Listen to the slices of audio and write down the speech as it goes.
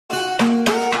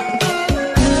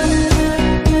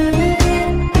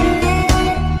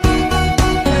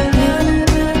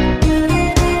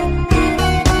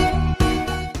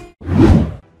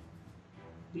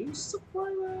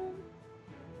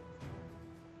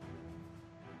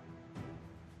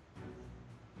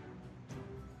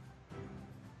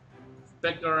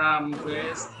Background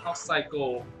vs Hot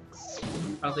Cycle.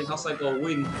 I think Hot Cycle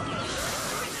win.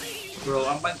 Bro,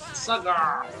 I'm back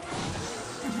Saga.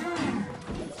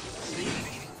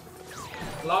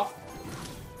 Lock.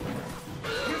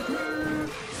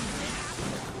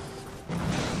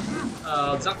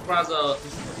 Jack Brother.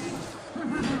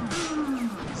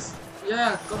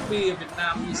 Yeah, copy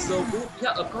Vietnam is so good.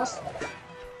 Yeah, of course.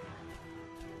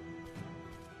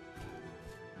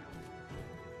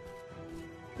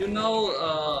 You know,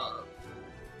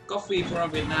 coffee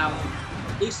from Vietnam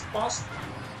exports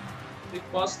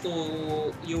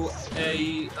to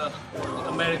UA,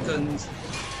 Americans,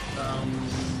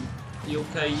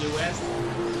 UK, US.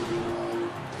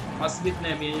 What's the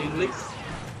name in English?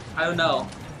 I don't know.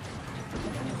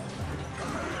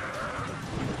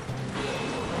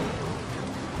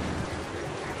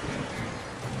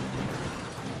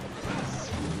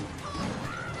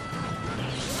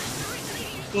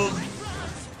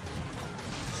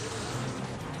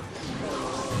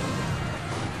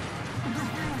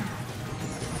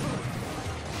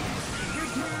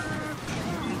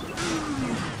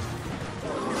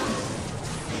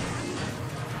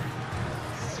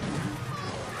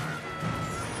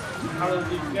 How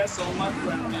did you get so much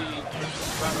friendly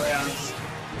Royales?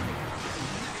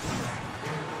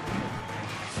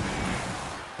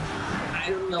 I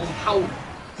don't know how.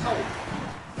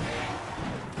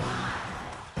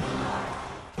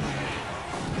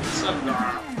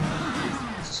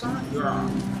 Sugar.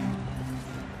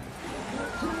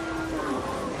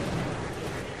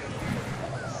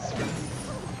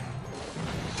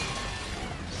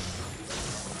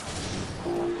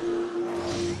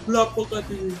 Block pocket.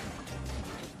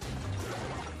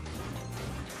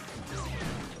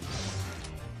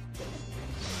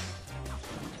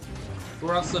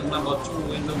 Production number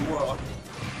 2 in the world.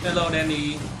 Hello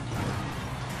Danny.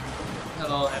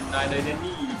 Hello, I'm Danny.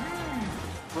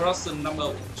 Production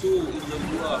number 2 in the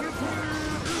world.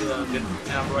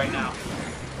 Vietnam right now.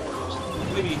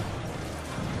 Maybe.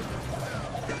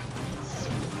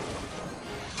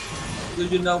 Do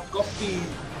you know coffee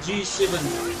G7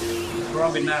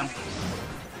 from Vietnam?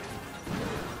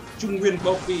 Trung Nguyên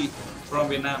Coffee from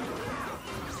Vietnam.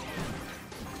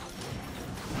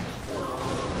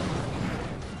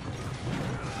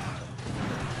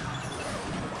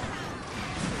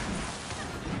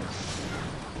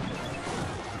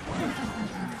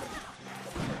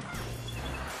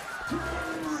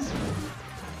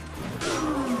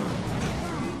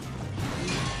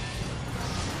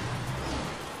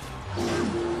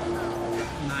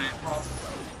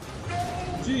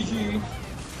 GG.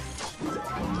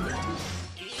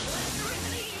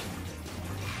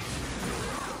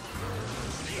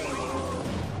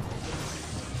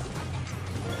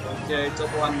 Okay, top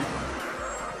 1.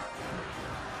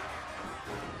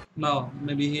 No,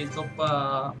 maybe he's top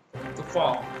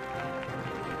 4.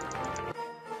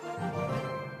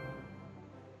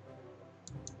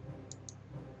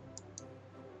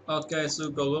 Okay, so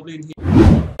go Goblin here.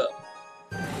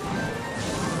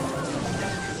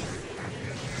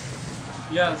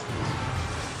 Yes.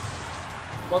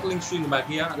 Bot link stream của bài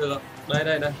kia được rồi.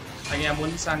 Đây. Anh em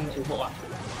muốn sang ủng hộ ạ.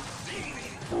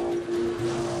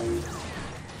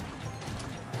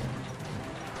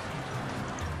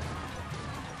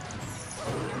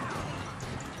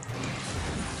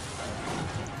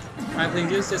 I think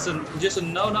this is just a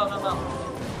no.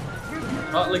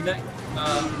 Bot link đấy.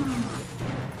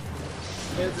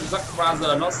 Jack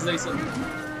Brother, not Jason.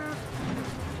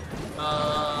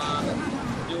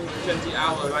 20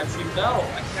 hour live stream. No,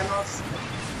 I cannot.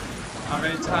 I'm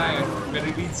very tired,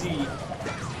 very busy,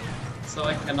 so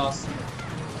I cannot.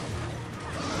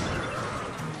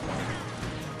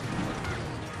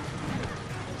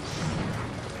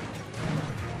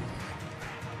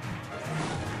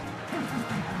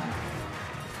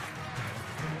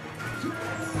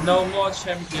 No more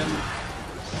champion.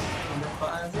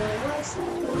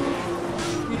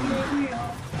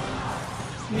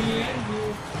 Me and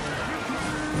you.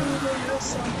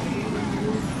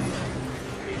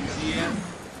 Yeah,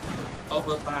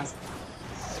 overpass.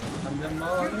 And the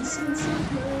morning since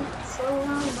so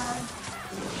alive.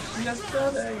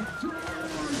 Yesterday,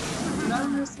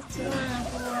 now is the time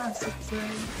for us to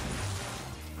play.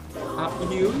 Happy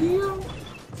New Year.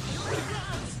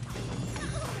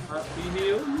 Happy New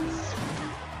Year.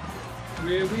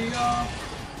 Here we are.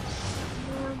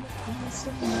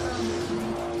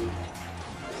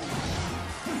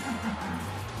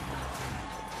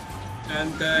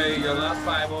 Okay, your last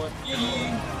 5 on.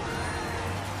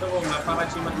 Chắc hôm là pha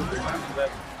livestream ăn của bạn về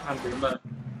hẳn mà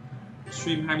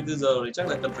stream 24 giờ thì chắc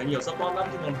là cần phải nhiều support lắm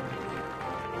chứ còn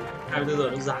 24 giờ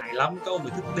nó dài lắm, các ông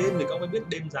phải thức đêm thì các ông mới biết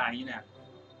đêm dài như nào.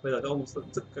 Bây giờ các ông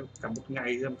thức cả một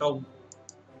ngày xem các ông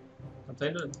cảm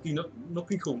thấy nó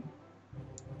kinh khủng.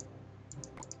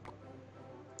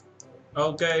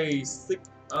 Okay,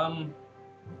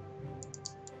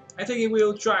 I think we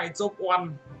will try top 1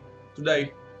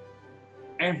 today,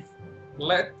 and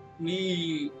let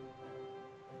me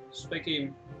speak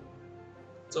in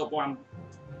top 1.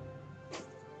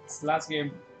 It's last game.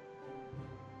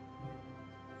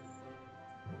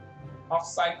 Off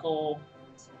cycle.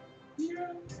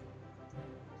 Yeah.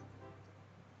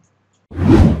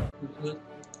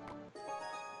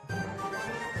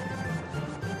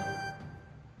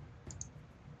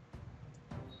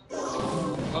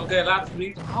 Okay, last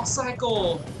week off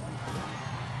cycle.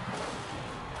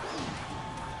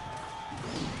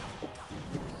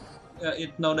 Yeah,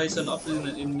 it's no nation of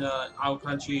in our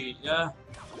country. Yeah,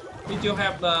 if you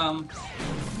have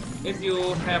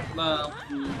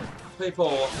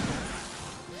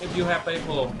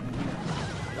people,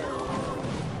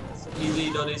 it's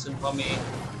easy donation for me.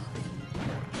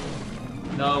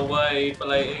 No way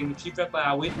playing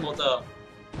Chikata with motor.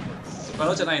 Và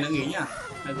lỗi trận này nó nghỉ nhá.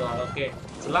 Rồi, ok.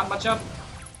 Slap matchup.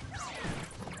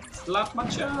 Slap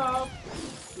matchup.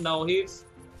 No hits.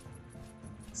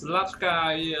 Slap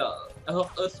sky.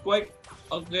 Earthquake.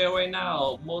 Okay, right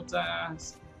now. Motor.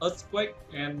 Earthquake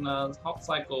and hot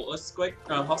cycle. Earthquake.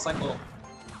 Hot cycle.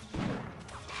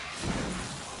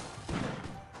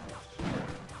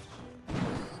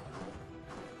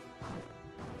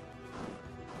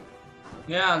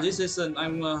 Yeah, this season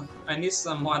I need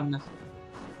someone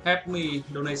help me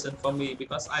donation for me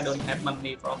because I don't have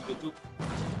money from YouTube.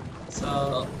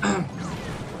 So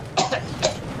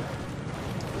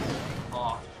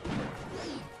oh.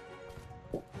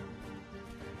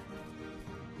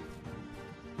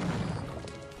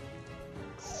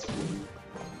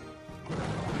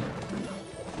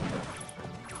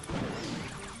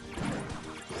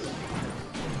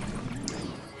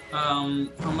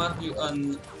 How much you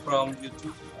earn from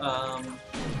YouTube?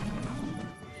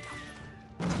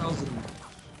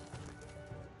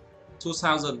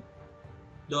 $2,000.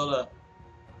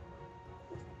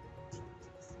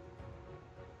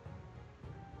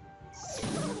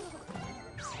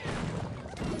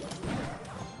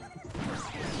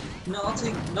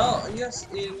 Nothing. No. Yes,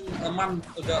 in a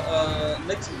month ago.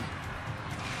 Next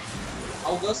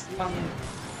August month.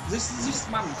 This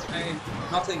month.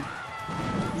 Nothing.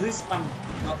 This month.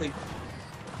 Nothing.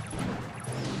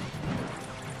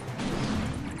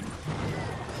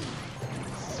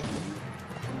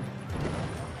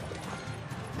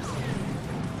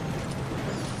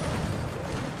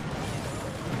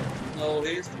 No,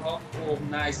 he's not. Oh,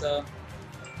 nice.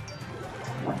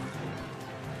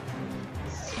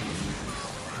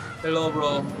 Hello,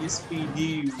 bro. It's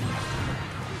PD.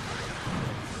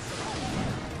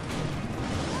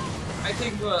 I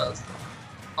think.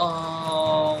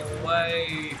 Oh,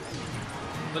 wait.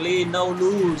 Please, no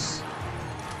lose.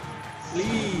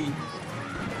 Please.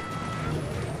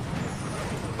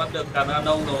 Bắt được cả đàn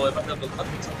ông rồi, bắt được ấn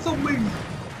thông minh.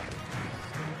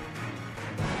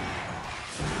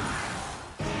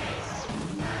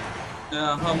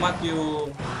 How much you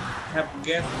have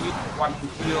get with one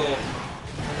video?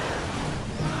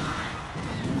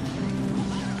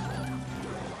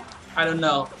 I don't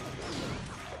know.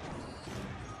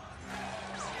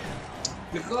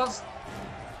 Because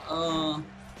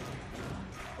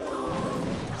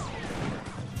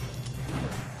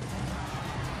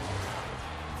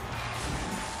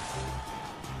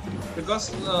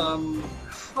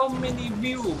how many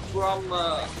views from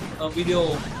a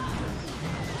video?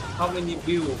 How many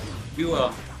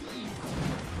viewer?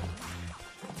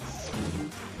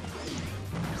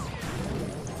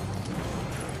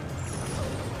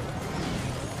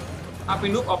 Happy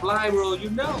Noob offline, bro. You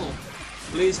know.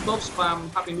 Please stop spam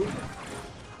Happy Noob.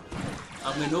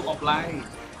 Happy Noob offline.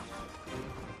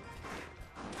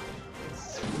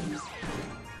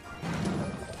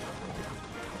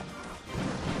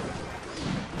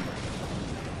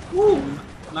 Woo!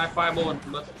 Nice fireball,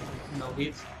 but no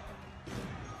hits.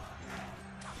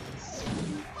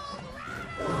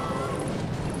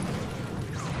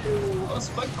 Ooh, a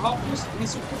spike hop is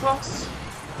super fast.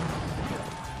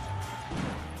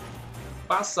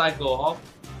 Fast cycle hop,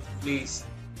 please.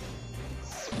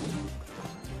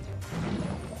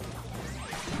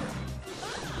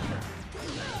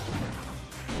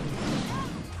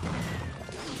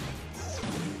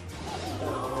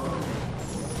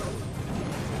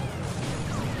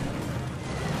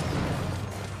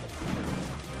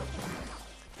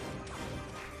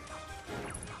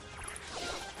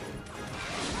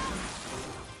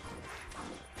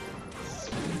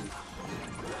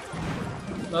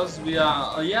 Thus we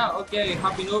are, yeah, okay,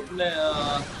 happy noob.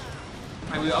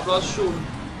 I will upload soon.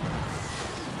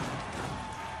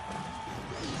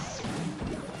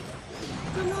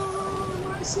 Come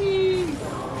on, I see.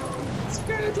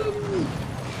 Skeleton.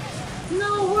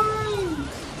 No way.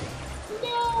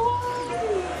 No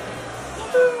way.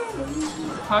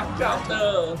 Hard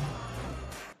counter.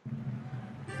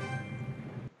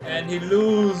 And he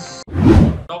lose.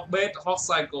 Dog bait hot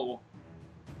cycle.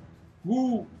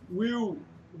 Who will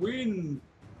win?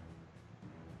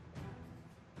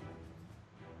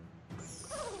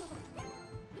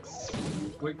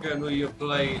 Which game will you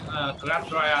play?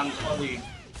 clashroyale only.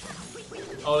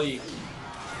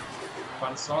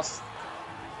 One sauce,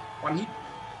 one hit.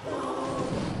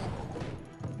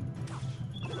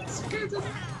 Skeleton.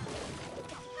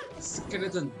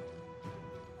 Skeleton.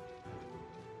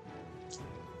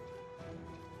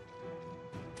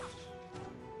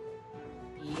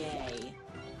 Yay.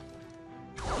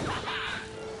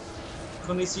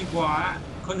 Konnichiwa.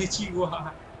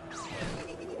 Konnichiwa.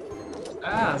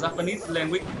 Ah, Japanese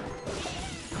language.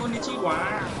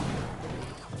 Konnichiwa.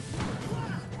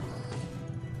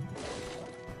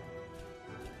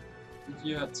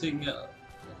 You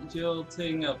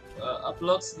think of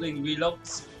uploads link vlog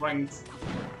strength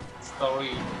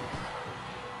story.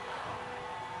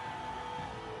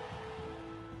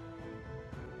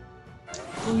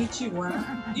 Konnichiwa.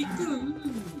 Iku.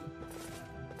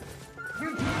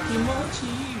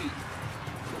 Kimochi.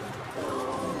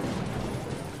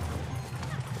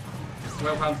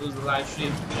 Welcome to the live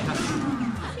stream.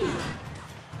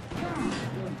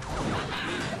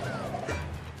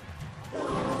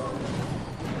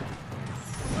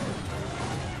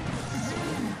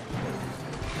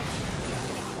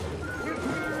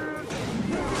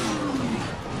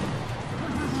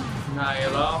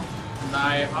 Này lo,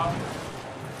 này không.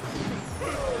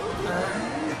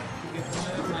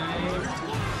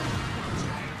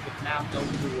 Việt Nam đông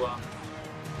đùa.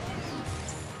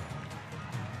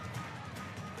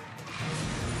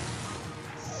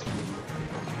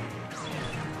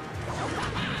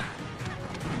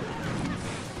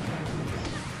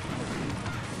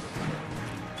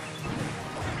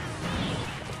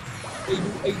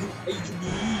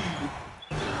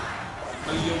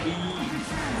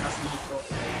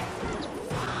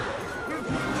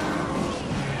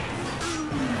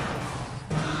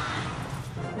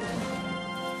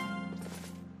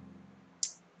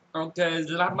 Okay,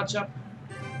 the last matchup.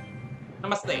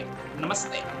 Namaste.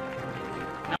 Namaste.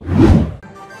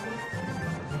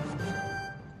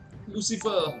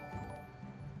 Lucifer.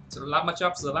 The last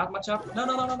matchup. The last matchup. No.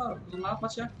 The last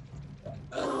matchup.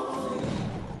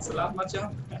 The last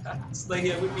matchup. Stay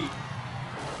here with me.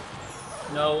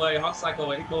 No way. Hot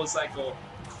cycle. Equal cycle.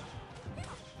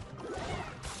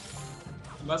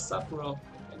 What's up, bro?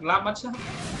 Last matchup.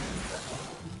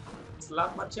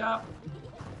 Last matchup.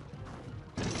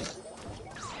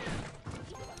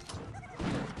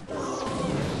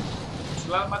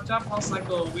 Last matchup, hot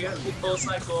cycle. We have equal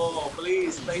cycle.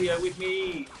 Please stay here with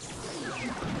me.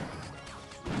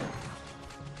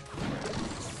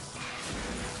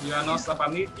 You are not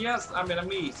Japanese? Yes, I'm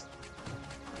Vietnamese.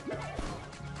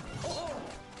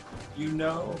 You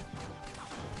know.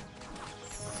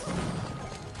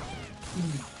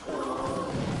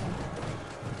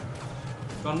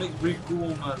 Còn nick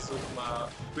Riku mà dùng mà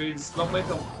Prince Lock mấy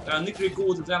không? Nick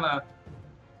Riku thực ra là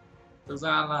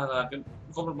cái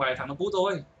con một bài thằng nó cũ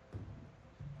thôi.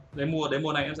 Đến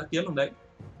mùa này em sẽ kiếm thằng đấy.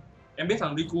 Em biết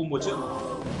thằng Riku mùa trước.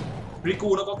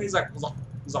 Riku nó có cái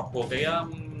dọc của cái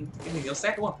hình nó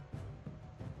set đúng không?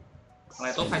 Thằng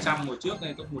này top 200 mùa trước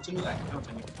này, top mùa trước nữa ấy,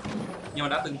 nhưng mà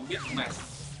đã từng biết thằng này.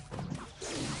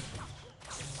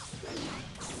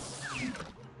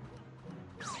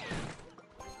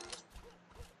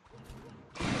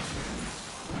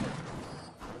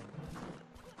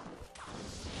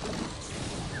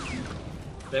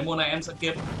 Để mùa này em sẽ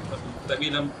kiếm, tại vì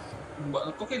là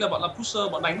có khi là bọn là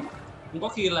pusher, bọn đánh, cũng có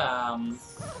khi là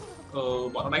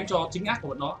bọn nó đánh cho chính ác của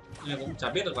bọn nó, nên cũng chả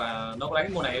biết được là nó có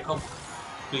đánh mùa này hay không.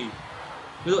 Tùy,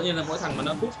 ví dụ như là mỗi thằng mà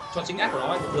nó push cho chính ác của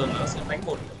nó thì thường nó sẽ đánh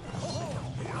một,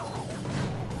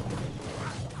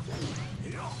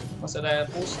 nó sẽ ra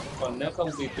push, còn nếu không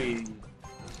thì tùy.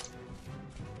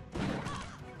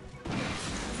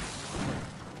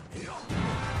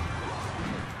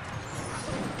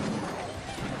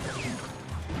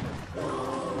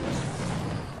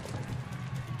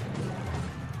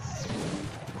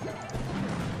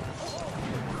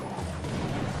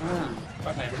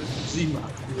 Bác này gì mà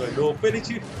người đồ phết đấy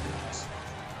chứ.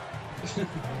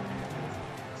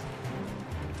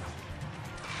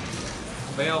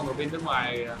 Mấy ông ở bên nước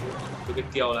ngoài từ Việt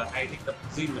kiều là hay thích tập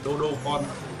gym và đô con,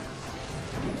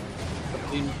 tập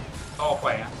gym to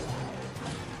khỏe.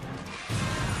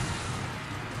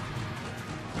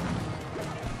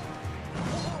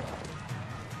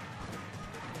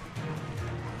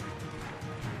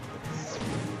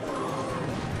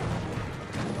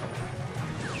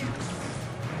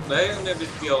 Đấy người Việt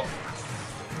kiều.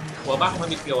 Của bác không phải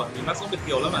Việt kiều à? Vì bác sống Việt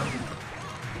kiều lắm à?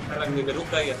 Hay là người Việt gốc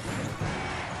Tây à?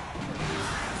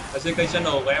 Ở trên kênh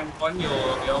channel của em có nhiều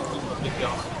người ông không Việt kiều.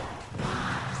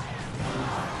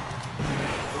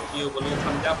 Nhiều và luôn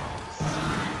thăm chấp.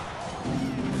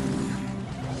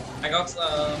 I got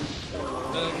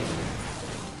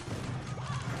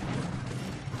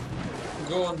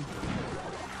gold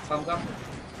thăm chấp.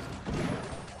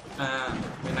 À,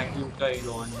 bên Anh yêu cây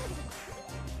rồi.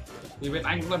 Thì bên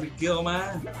Anh cũng là Việt kiều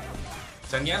mà.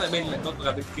 Chẳng nhẽ là bên lại có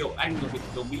là Việt kiều Anh và Việt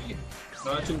kiều Mỹ.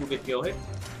 Nó nói chung là Việt kiều hết.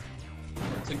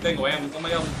 Trên kênh của em có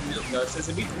mấy ông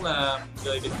CC Beat cũng là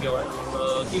người Việt kiều đấy.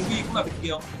 Kim Vi cũng là Việt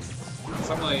kiều.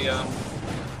 Xong rồi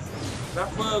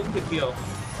rapper cũng Việt kiều.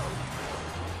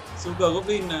 Sugar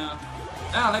Goblin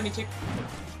let me check.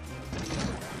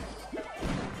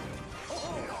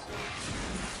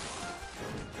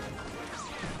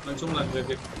 Nói chung là người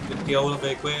Việt kiều là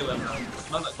về quê là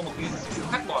nó lại có một cái sự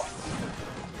khác bọt.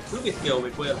 Cứ Việt kiều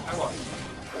về quê là khác bọt.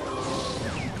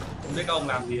 Không biết các ông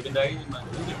làm gì bên đấy nhưng mà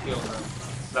cứ Việt kiều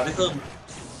là thấy thơm.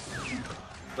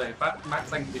 Về phát mát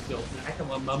xanh Việt kiều hãy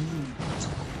không ấm ấm.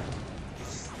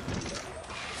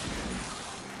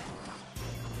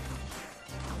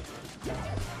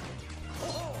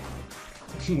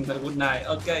 Good night,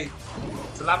 ok.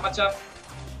 Slap matchup.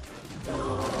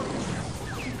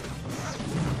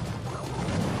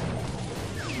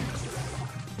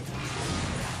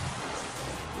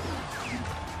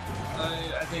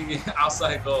 I think out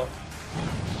cycle.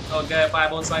 Okay,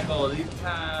 fireball cycle.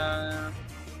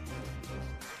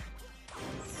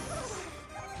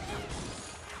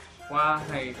 Quá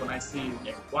hay, con IC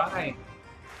nhảy quá hay.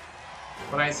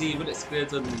 Con IC với lại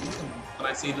skeleton,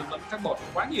 con IC nó vẫn cắt bọt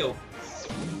quá nhiều.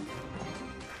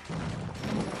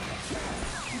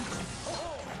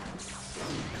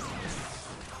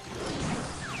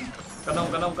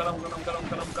 Canon.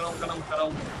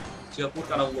 Chưa phút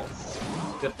canon bộ.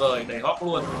 Tuyệt vời, đẩy hóc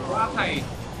luôn. Quá hay.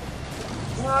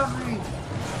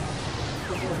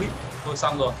 Thôi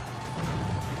xong rồi.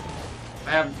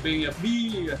 I am being a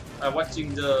bee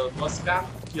watching the podcast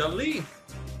Tali.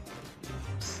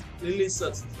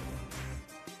 Listen.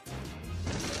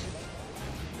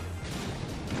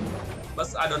 But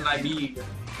I don't like bee.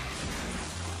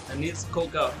 I need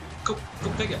coca. Cook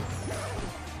cake.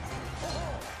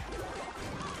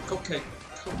 Cake.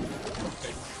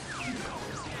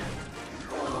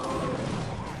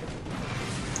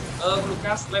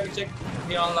 Lucas, let me check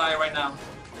me online right now.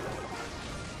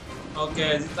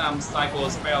 Okay, this time cycle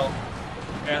spell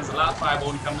and the last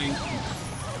fireball coming.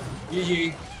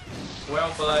 GG, well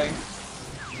played.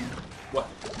 Wow,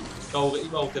 cầu gãy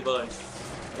bầu tuyệt vời.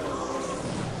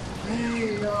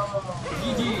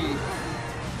 GG.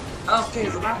 Okay,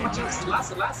 the last matchup,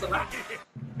 the last.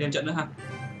 Thêm trận nữa ha.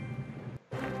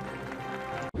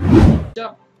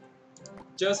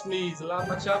 Just me, the last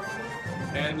matchup,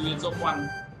 and you top one.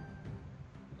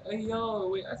 Hey yo,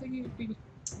 wait, I think it be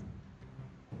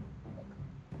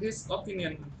this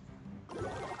opinion.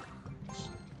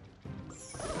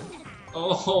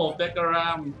 Oh,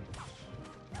 Bekaram.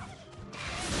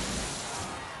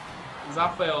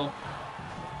 Zaffel.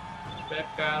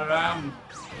 Bekaram.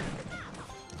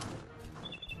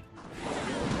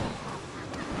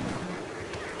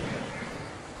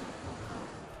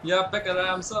 Yeah,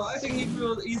 Bekaram. So I think it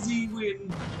will easy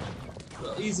win.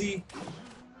 Easy.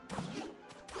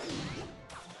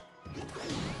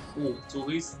 Ooh, 2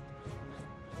 hits.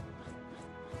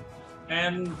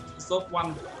 And stop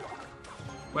one.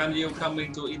 When you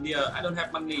coming to India, I don't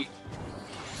have money.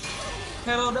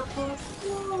 Hello, doctor.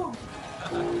 Wow.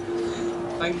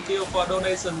 Thank you for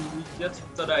donation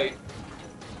yesterday.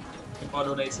 For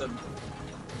donation.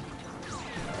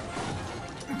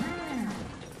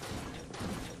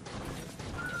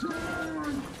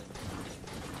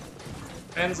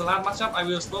 And the last matchup, I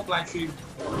will stop live stream.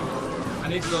 I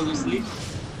need to go to sleep.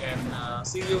 And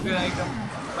see you guys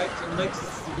back next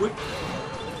week.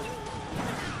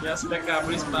 Yes, Becca,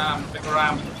 Brisbane, Becca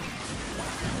Ram.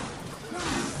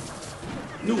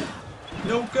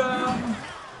 No come.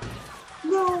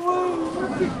 No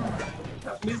way.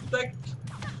 That mistake.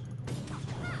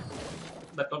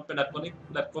 Đặt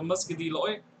con Musketeer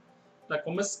lỗi. Đặt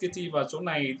con Musketeer vào chỗ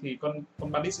này thì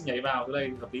con bandit sẽ nhảy vào, cái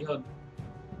đây hợp lý hơn.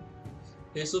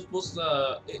 He should push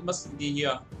Musketeer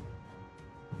here.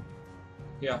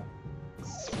 Here.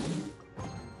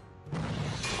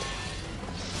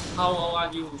 How old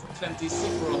are you?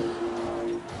 26, bro.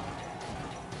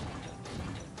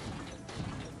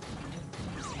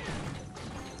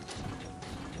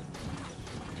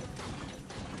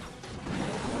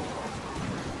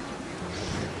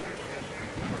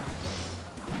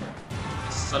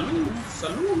 Salute,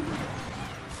 salute.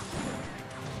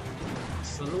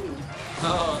 Salute.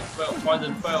 Oh, fail,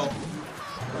 poison fail.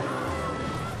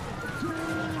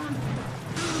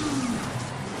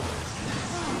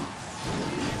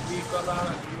 Đi qua ra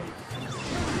lại.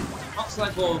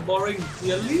 Obstacle boring,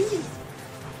 really?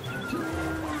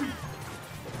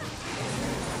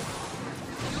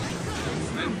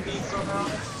 Anh đi qua ra.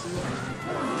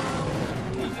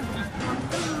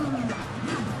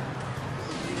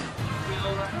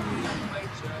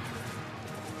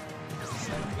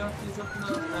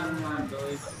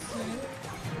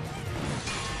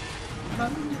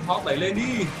 Hot đẩy lên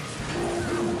đi.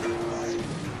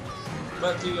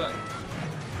 But you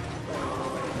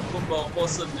combo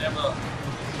person ever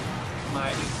my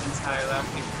entire life.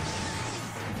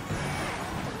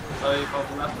 Sorry for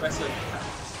the last question.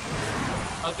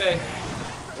 Okay.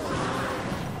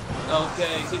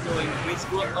 Okay, keep going. Please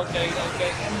good. Okay,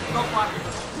 okay. And block one.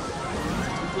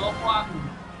 Block one.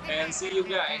 And see you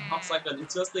guys. Hop cycle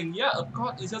interesting. Yeah, of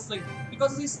course interesting.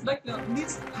 Because it's like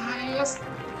this highest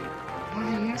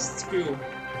skill.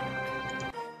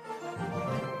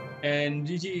 And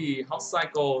GG hot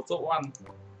cycle top one.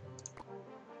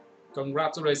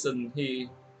 Congratulations,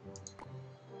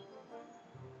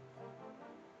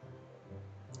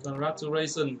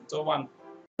 Congratulations, top one.